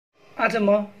आज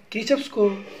म किर्चहोफ्सको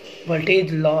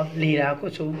भोल्टेज ल लिएर आएको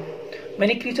छु।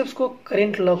 मैले किर्चहोफ्सको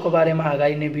करेन्ट लको बारेमा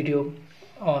अगाडि नै भिडियो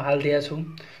हालिदिएको छु।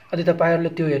 यदि तपाईहरुले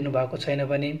त्यो हेर्नु भएको छैन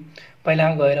भने पहिला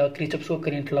गएर किर्चहोफ्सको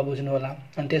करेन्ट ल बुझ्नु होला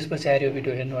अनि त्यसपछि आएर यो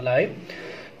भिडियो हेर्नु होला है।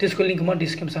 त्यसको लिंक म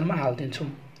डिस्क्रिप्सनमा हाल्दिन्छु।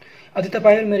 यदि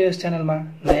तपाईहरु मेरो यस च्यानलमा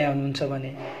नयाँ हुनुहुन्छ भने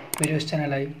मेरो यस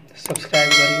च्यानललाई सब्स्क्राइब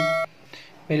गरी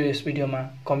मेरो यस भिडियोमा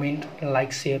कमेन्ट,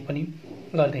 लाइक, शेयर पनि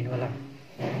गरिदिनु होला।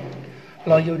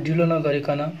 ल यो ढिलो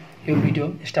नगरिकन यो भिडियो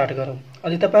स्टार्ट गरौँ।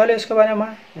 यदि तपाईहरुले यसको बारेमा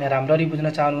राम्ररी बुझ्न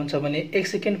चाहनुहुन्छ भने एक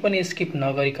सेकेन्ड पनि स्किप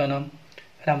नगरिकन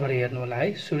राम्ररी हेर्नु होला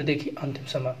है, सुरुदेखि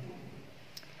अन्तिमसम्म।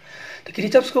 त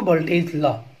किर्चहोफ्सको भोल्टेज ल।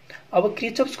 अब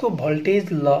किर्चहोफ्सको भोल्टेज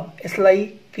ल यसलाई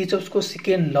किर्चहोफ्सको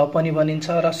सेकेन्ड ल पनि भनिन्छ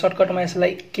र सर्टकटमा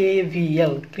यसलाई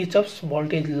केभीएल किर्चहोफ्स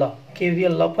भोल्टेज ल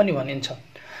केभीएल ल पनि भनिन्छ।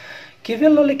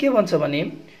 केभीएल लले के भन्छ भने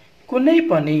कुनै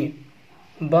पनि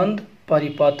बन्द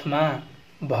परिपथमा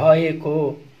भएको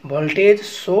भोल्टेज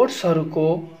सोर्सहरुको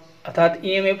अर्थात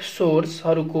ईएमएफ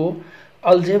सोर्सहरुको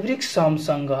अल्जेब्रिक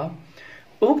समसँग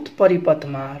उक्त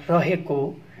परिपथमा रहेको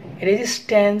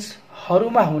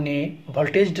रेजिस्टेन्सहरुमा हुने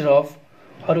भोल्टेज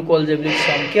ड्रपहरुको अल्जेब्रिक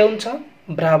सम के हुन्छ?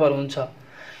 बराबर हुन्छ।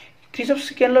 किर्चहोफ्स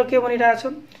सेकेन्ड ल के भनिरहेछ?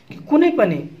 कुनै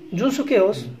पनि जुनसुकै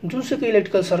होस्, जुनसुकै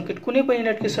इलेक्ट्रिकल सर्किट, कुनै पनि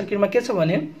इलेक्ट्रिकल सर्किटमा के छ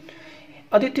भने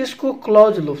यदि त्यसको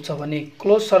क्लोज लूप छ भने,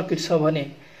 क्लोज सर्किट छ भने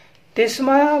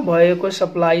त्यसमा भएको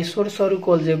सप्लाई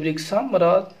सोर्सहरुको अल्जेब्रिक सम र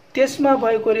त्यसमा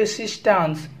भएको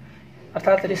रेजिस्टेन्स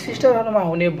अर्थात रेजिस्टरहरुमा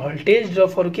हुने भोल्टेज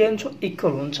ड्रपहरु के हुन्छ?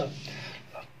 इक्वल हुन्छ।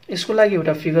 यसको लागि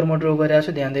एउटा फिगर म ड्रा गरिरहेको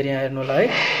छु, ध्यान दिएर यहाँ हेर्नु होला है।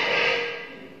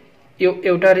 यो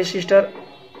एउटा रेजिस्टर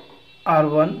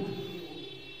R1,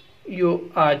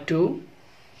 यो R2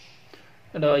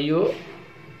 र यो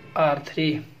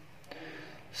R3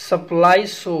 supply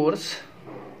source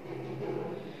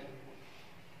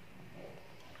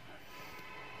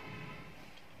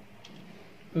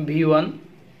V1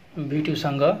 V2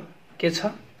 सँग के छ?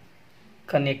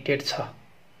 कनेक्टेड छ।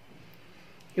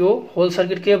 यो होल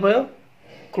सर्किट के भयो?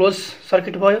 क्लोज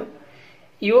सर्किट भयो।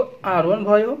 यो R1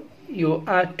 भयो, यो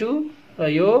R2 र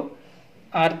यो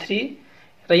R3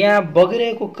 र यहाँ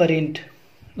बगिरहेको करेन्ट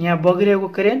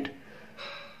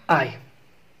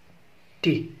IT,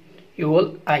 यो होल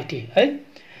IT है।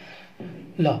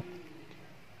 ल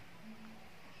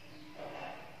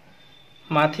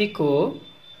माथिको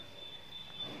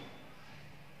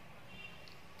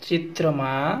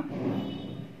चित्रमा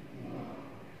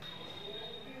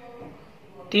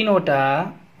तीनवटा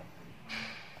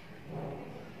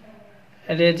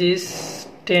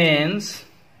रेजिस्टेन्स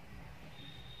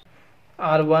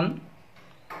R1,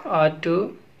 R2,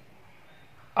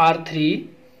 R3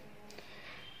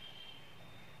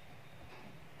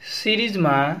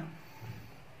 सिरिजमा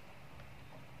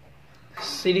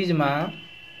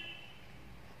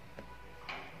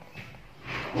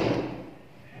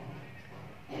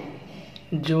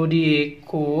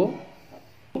जोडिएको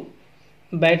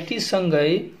ब्याट्री सँगै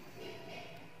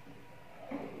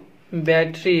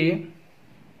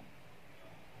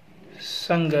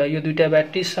यो दुईटा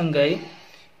ब्याट्री सँगै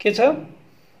के छ?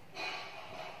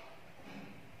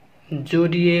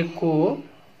 जोडिएको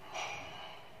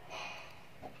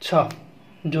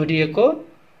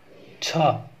छ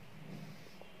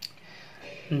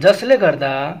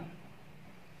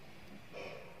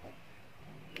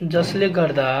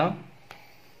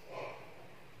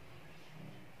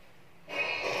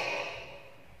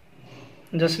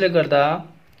जसले गर्दा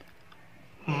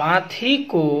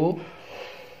माथिको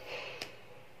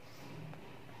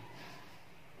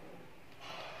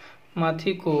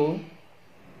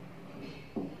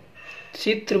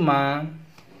चित्रमा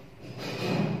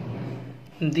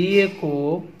दिएको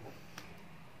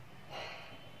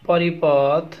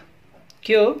परिपथ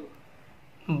के हो?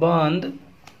 बन्द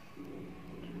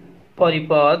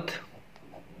परिपथ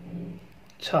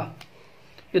छ।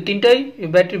 यो तीनटै यो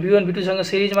ब्याट्री V1 V2 सँग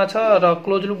सिरिजमा छ र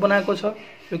क्लोज लूप बनाएको छ।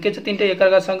 यो के छ? तीनटै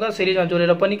एकअर्कासँग सिरिजमा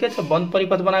जोडेर पनि के छ? बन्द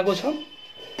परिपथ बनाएको छ।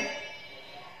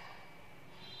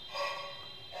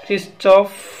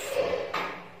 किर्चहोफ्सको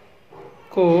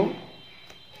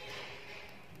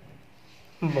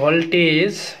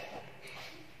भोल्टेज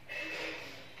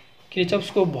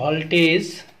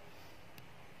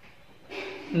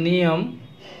नियम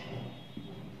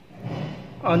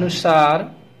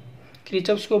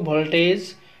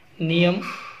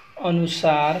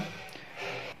अनुसार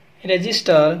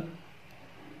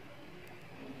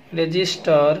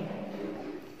रेजिस्टर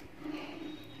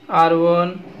R1,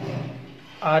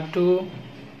 R2,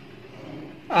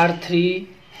 R3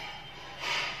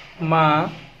 मा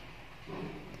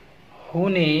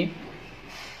हुने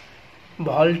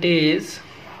voltage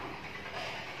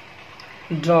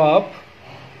drop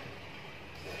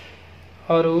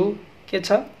के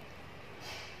छ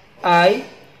I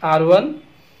R1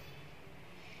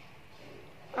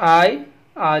 I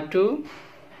R2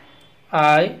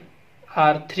 I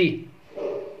R3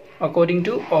 according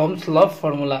to Ohm's law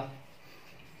formula.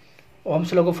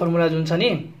 Ohm's law को फर्मुला जुन छ नि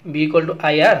V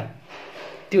 = IR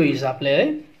त्यो हिसाबले है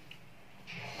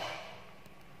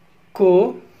को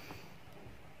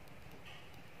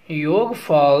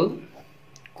योगफल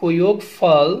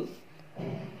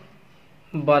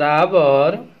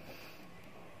बराबर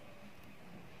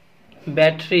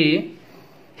बैटरी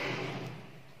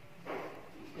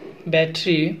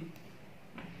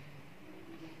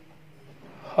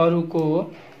हरुको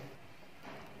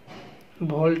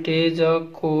भोल्टेज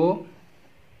को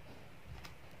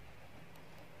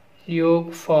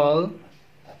योगफल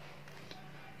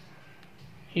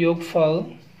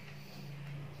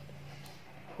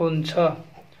हुन्छ।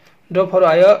 ड्रपहरु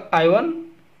I1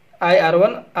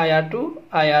 IR1 IR2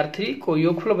 IR3 को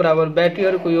योगफल बराबर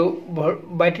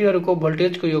ब्याट्रीहरुको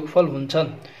भोल्टेजको योगफल हुन्छ।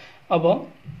 अब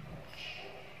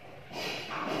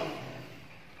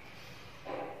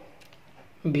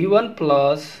V1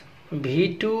 plus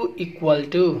V2 equal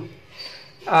to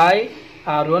I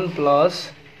R1 plus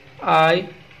I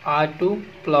R2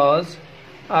 plus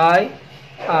I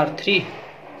R3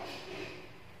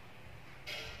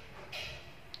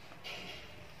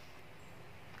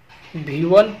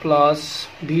 V1 plus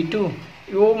V2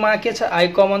 यो मा के छ I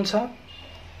कमन छ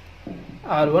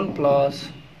R1 plus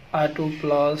R2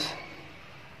 plus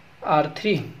R3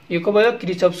 यो को भयो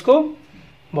किर्चहोफ्स को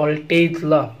भोल्टेज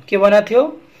ल के भना थियो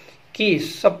कि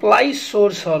सप्लाई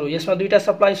सोर्सहरु यसमा दुईटा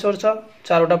सप्लाई सोर्स छ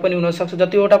चारवटा पनि हुन सक्छ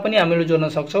जतिवटा पनि हामीले जोड्न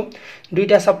सक्छौं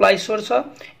दुईटा सप्लाई सोर्स छ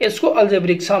यसको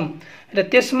अल्जेब्रिक सम र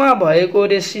त्यसमा भएको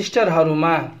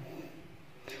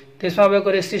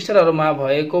रेसिस्टरहरुमा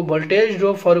भएको भोल्टेज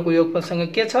ड्रपहरुको योगफलसँग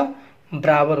के छ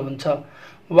बराबर हुन्छ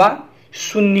वा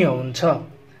शून्य हुन्छ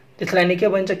त्यसलाई नै के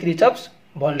भन्छ किर्चहोफ्स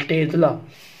भोल्टेज ल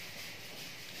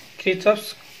किर्चहोफ्स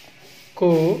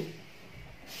को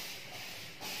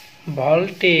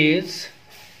voltage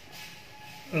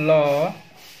law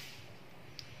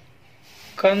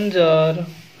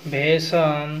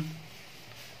conservation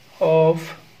of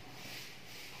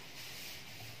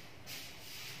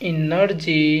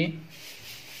energy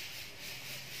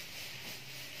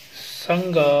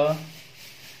सँग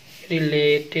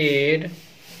रिलेटेड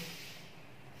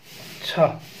छ।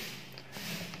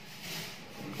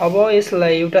 अब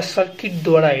यसलाई एउटा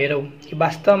सर्किटद्वारा हेरौं कि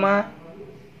वास्तवमा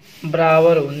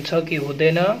बराबर हुन्छ कि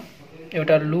हुँदैन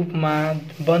एउटा लूपमा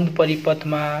बन्द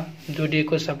परिपथमा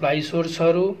जोडिएको सप्लाई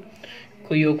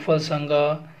सोर्सहरुको योगफलसँग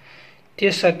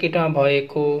त्यस सर्किटमा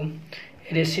भएको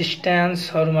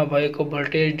रेसिस्टेन्सहरुमा भएको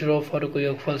भोल्टेज ड्रपहरुको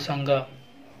योगफलसँग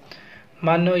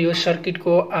मान्नु यो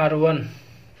सर्किटको R1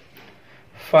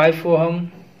 5 ohm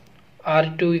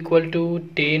R2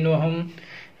 = 10 ohm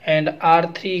and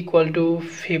R3 =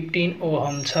 15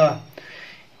 ohm छ।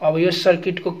 अब यो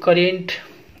सर्किटको करेन्ट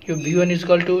यो V1 =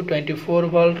 24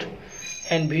 volt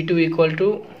and V2 =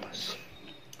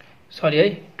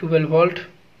 12 volt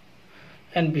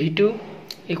and V2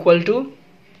 =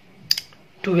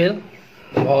 12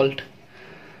 volt।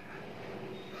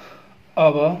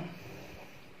 अब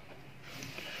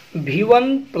V1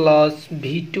 plus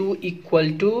V2 =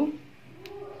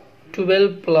 12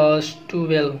 plus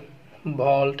 12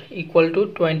 volt =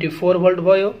 24 volt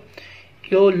भयो।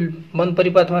 यो बन्द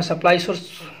परिपथमा सप्लाई सोर्स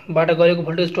बाट गएको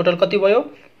भोल्टेज टोटल कति भयो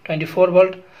 24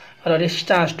 volt र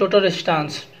resistance total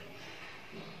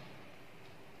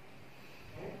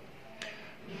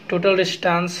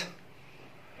resistance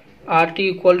RT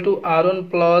 = R1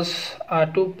 plus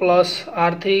R2 plus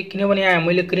R3 किनभने यहाँ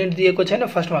मैले करेन्ट दिएको छैन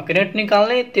फर्स्टमा करेन्ट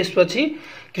निकाल्ने त्यसपछि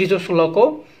किर्चहोफ्स लको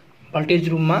भोल्टेज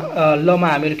रुममा लमा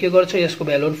हामीले के गर्छौं यसको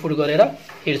भ्यालुहरु पुट गरेर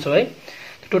हेर्छौं है।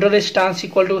 टोटल रेजिस्टेन्स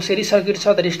 = सेरी सर्किट छ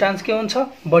त रेजिस्टेन्स के हुन्छ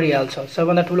बढिहाल्छ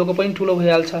सबभन्दा ठूलोको पनि ठूलो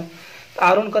भइहाल्छ।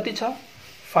 R1 कति छ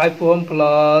 5 ohm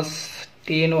plus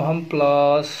 10 ohm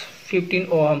plus 15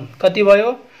 ohm कति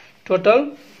भयो टोटल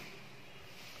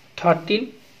 13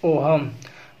 ओहम।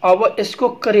 अब यसको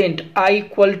करेन्ट I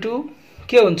 =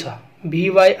 के हुन्छ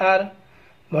V/R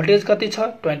भोल्टेज कति छ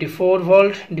 24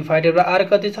 volt डिवाइडेड बाइ R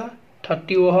कति छ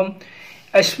 30 ओहम।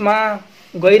 यसमा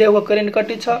गइरहेको करेन्ट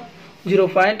कति छ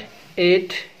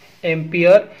 0.8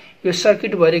 एम्पियर। यो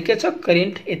सर्किट भरि के छ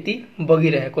करेन्ट यति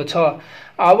बगिरहेको छ।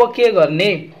 अब के गर्ने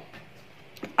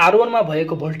R1 मा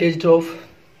भएको भोल्टेज ड्रप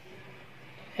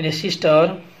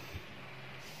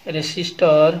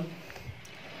रेसिस्टर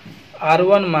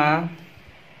R1 मा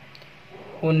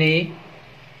हुने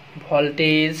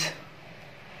भोल्टेज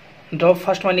ड्रप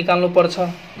फर्स्टमा निकाल्नु पर्छ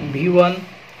V1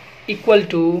 =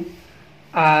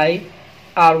 I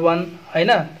R1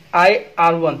 हैन I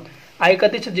R1 I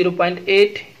कति छ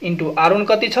 0.8 इन्टु R1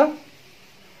 कति छ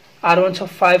R1 छ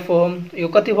 5 ओम यो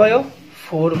कति भयो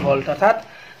 4 भोल्ट अर्थात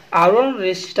R1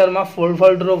 रेसिस्टरमा 4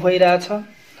 भोल्ट ड्रप भइरहेछ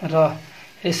र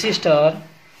रेसिस्टर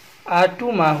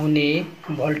R2 मा हुने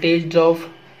भोल्टेज ड्रप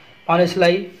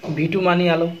यसलाई V2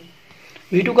 मानिहालौ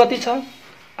V2 कति छ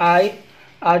I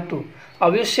R2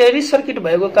 अब यो सिरिज सर्किट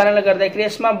भएको कारणले गर्दाखेरि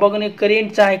यसमा बग्ने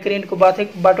करेन्ट चाहे करेन्टको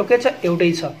बाटो के छ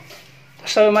एउटै छ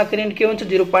सबैमा करेन्ट के हुन्छ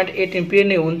 0.8 एम्पियर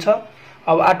नै हुन्छ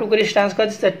अब R2 को रेजिस्टेन्स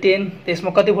कति छ 10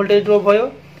 त्यसमा कति भोल्टेज ड्रप भयो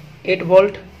 8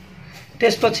 भोल्ट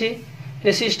त्यसपछि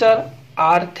रेसिस्टर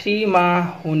R3 मा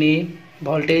हुने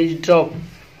भोल्टेज ड्रप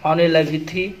भनेलाई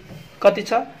V3 कति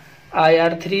छ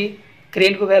IR3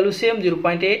 करेन्ट को value same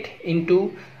 0.8 into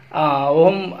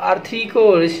Om R3 को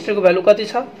रेसिस्टर को भ्यालु कति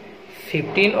छ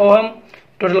 15 ओम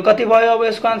टोटल कति भयो अब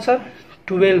यसको आन्सर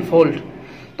 12 भोल्ट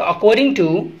त according two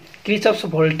Kirchhoffs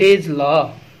voltage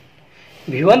law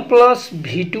V1 plus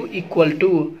V2 equal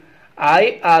to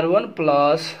IR1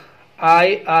 plus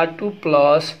IR2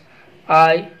 plus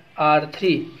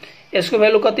IR3 यसको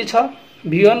भ्यालु कति छ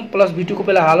V1 plus V2 को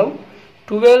पहिला हालौ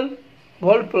 12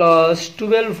 volt plus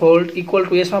 12 volt equal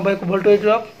to यसमा भएको voltage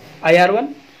drop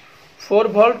IR1 4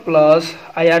 volt plus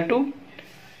IR2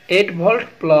 8 volt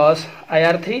plus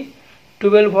IR3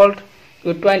 12 volt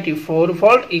यो 24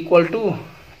 volt equal to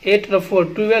 8 र 4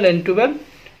 12 and 12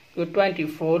 यो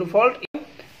 24 भोल्ट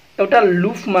एउटा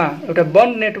लूपमा एउटा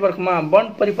बन्ड नेटवर्कमा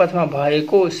बन्ड परिपथमा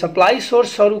भएको सप्लाई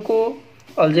सोर्सहरुको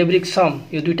अल्जेब्रिक सम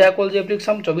यो दुईटाको अल्जेब्रिक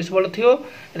सम 24 भोल्ट थियो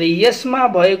र यसमा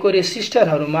भएको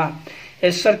रेसिस्टरहरुमा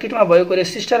यस सर्किटमा भएको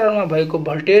रेसिस्टरहरुमा भएको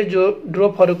भोल्टेज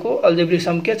ड्रपहरुको अल्जेब्रिक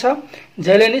सम के छ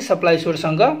जहिले नै सप्लाई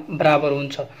सोर्ससँग बराबर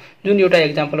हुन्छ जुन एउटा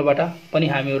एक्जाम्पलबाट पनि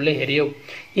हामीहरुले हेर्यौ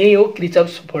यही हो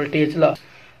Kirchhoffs voltage law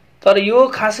तर यो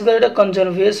खास गरेर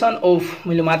कन्जर्भेसन अफ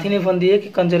मैले माथि नै भनिदिए कि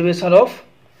कन्जर्भेसन अफ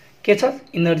के छ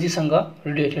एनर्जी सँग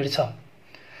रिलेटेड छ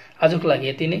आजको लागि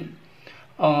यति नै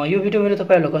यो भिडियो मेरो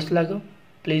तपाईहरुलाई कस्तो लाग्यो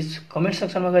प्लिज कमेन्ट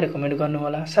सेक्सनमा गएर कमेन्ट गर्नु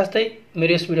होला साथै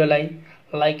मेरो यस भिडियोलाई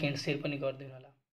लाइक एन्ड शेयर पनि गरिदिनु होला